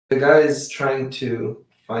the guy is trying to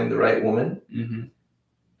find the right woman,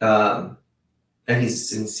 and he's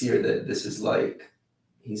sincere that this is like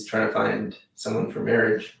he's trying to find someone for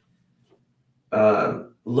marriage.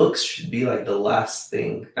 Looks should be like the last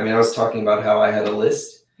thing. I mean, I was talking about how I had a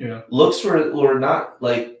list. Yeah. Looks were not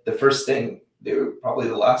like the first thing. They were probably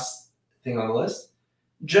the last thing on the list.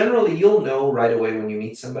 Generally, you'll know right away when you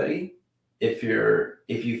meet somebody if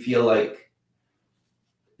you feel like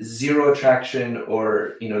zero attraction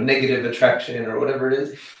or negative attraction or whatever it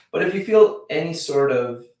is. But if you feel any sort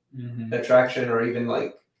of attraction or even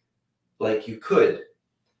like you could,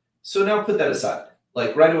 so now put that aside.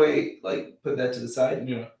 Like right away, like put that to the side.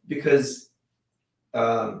 Yeah. Because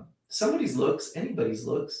somebody's looks, anybody's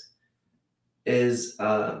looks, is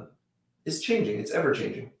changing. It's ever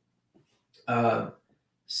changing.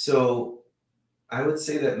 So I would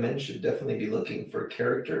say that men should definitely be looking for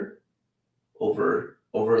character over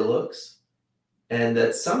looks, and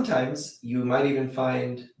that sometimes you might even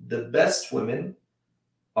find the best women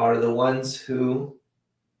are the ones who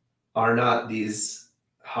are not these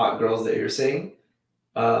hot girls that you're saying.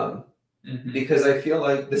 Because I feel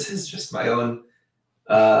like this is just my own,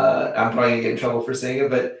 I'm probably gonna get in trouble for saying it,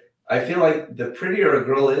 but I feel like the prettier a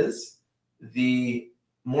girl is, the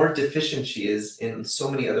more deficient she is in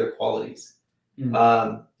so many other qualities.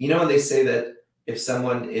 When they say that if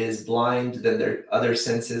someone is blind, then their other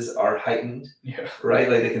senses are heightened, right?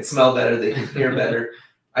 Like they can smell better, they can hear better.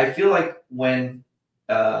 I feel like when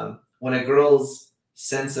a girl's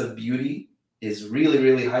sense of beauty is really,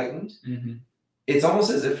 really heightened, it's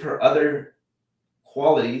almost as if her other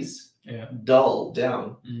qualities dull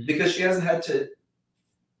down because she hasn't had to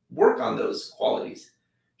work on those qualities.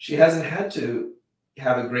 She hasn't had to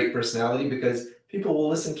have a great personality because people will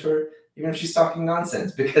listen to her even if she's talking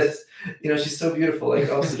nonsense because she's so beautiful.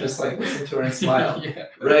 Like, also just like listen to her and smile,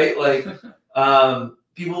 right? Like,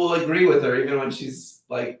 people will agree with her even when she's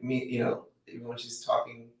like me, even when she's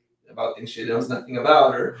talking about things she knows nothing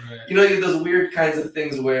about, or those weird kinds of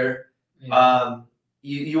things where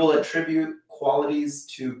you will attribute qualities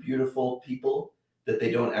to beautiful people that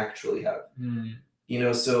they don't actually have.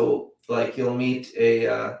 So like you'll meet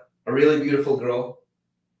a really beautiful girl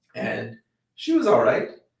and she was all right,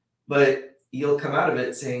 but you'll come out of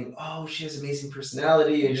it saying, oh, she has amazing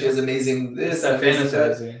personality and she has amazing this and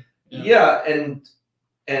that.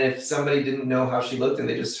 And if somebody didn't know how she looked and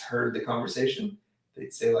they just heard the conversation,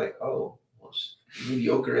 they'd say like, oh, well, she's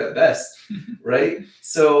mediocre at best, right?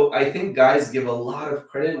 So I think guys give a lot of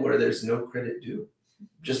credit where there's no credit due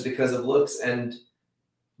just because of looks, and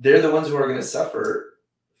they're the ones who are going to suffer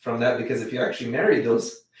from that, because if you actually marry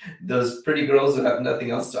those pretty girls who have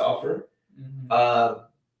nothing else to offer,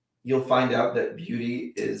 you'll find out that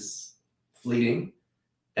beauty is fleeting,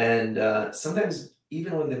 and sometimes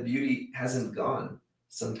even when the beauty hasn't gone,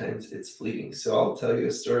 sometimes it's fleeting. So I'll tell you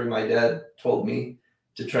a story my dad told me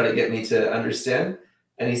to try to get me to understand.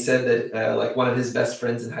 And he said that like one of his best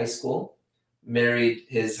friends in high school married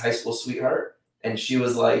his high school sweetheart, and she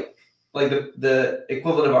was like the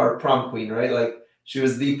equivalent of our prom queen, right? Like she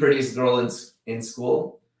was the prettiest girl in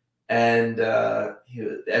school, and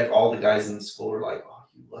all the guys in school were like, "Oh,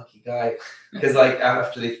 you lucky guy," because like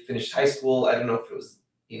after they finished high school, I don't know if it was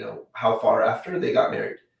how far after they got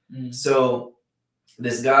married. So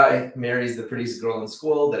this guy marries the prettiest girl in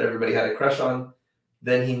school that everybody had a crush on.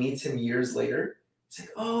 Then he meets him years later. He's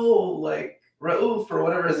like, oh, like Raouf or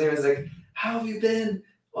whatever his name is. Like, how have you been?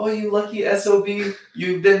 Oh, you lucky SOB.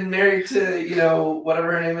 You've been married to,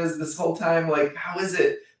 whatever her name is this whole time. Like, how is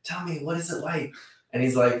it? Tell me, what is it like? And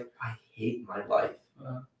he's like, I hate my life.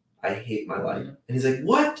 I hate my life. And he's like,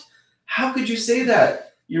 what? How could you say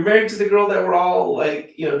that? You're married to the girl that we're all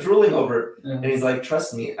like, drooling over. And he's like,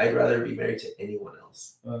 trust me, I'd rather be married to anyone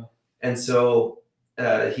else. And so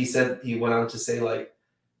he went on to say, like,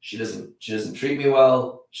 she doesn't treat me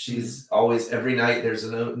well. She's always, every night there's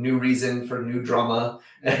a new reason for new drama.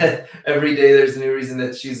 Every day there's a new reason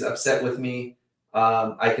that she's upset with me.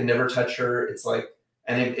 I can never touch her. It's like,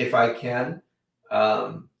 and if I can,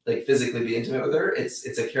 like physically be intimate with her,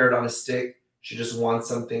 it's a carrot on a stick. She just wants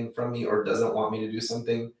something from me or doesn't want me to do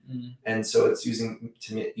something. And so it's using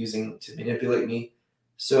to manipulate me.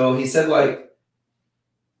 So he said, like,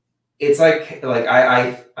 it's like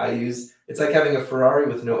it's like having a Ferrari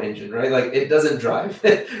with no engine, right? Like it doesn't drive.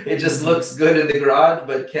 It just looks good in the garage,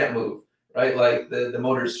 but can't move, right? Like the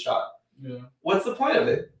motor's shot. What's the point of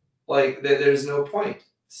it? Like there's no point.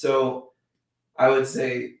 So I would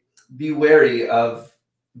say be wary of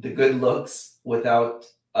the good looks without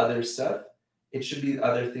other stuff. It should be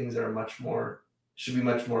other things that are should be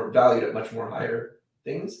much more valued at much more higher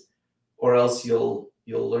things, or else you'll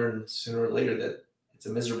learn sooner or later that it's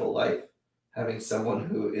a miserable life having someone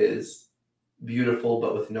who is beautiful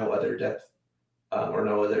but with no other depth or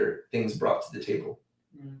no other things brought to the table.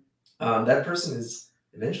 That person is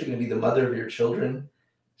eventually going to be the mother of your children.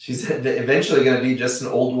 She's eventually going to be just an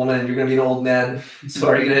old woman and you're going to be an old man. So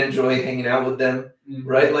are you going to enjoy hanging out with them?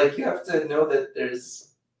 Right? Like, you have to know that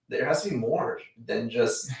there has to be more than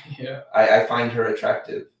just, I find her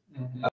attractive.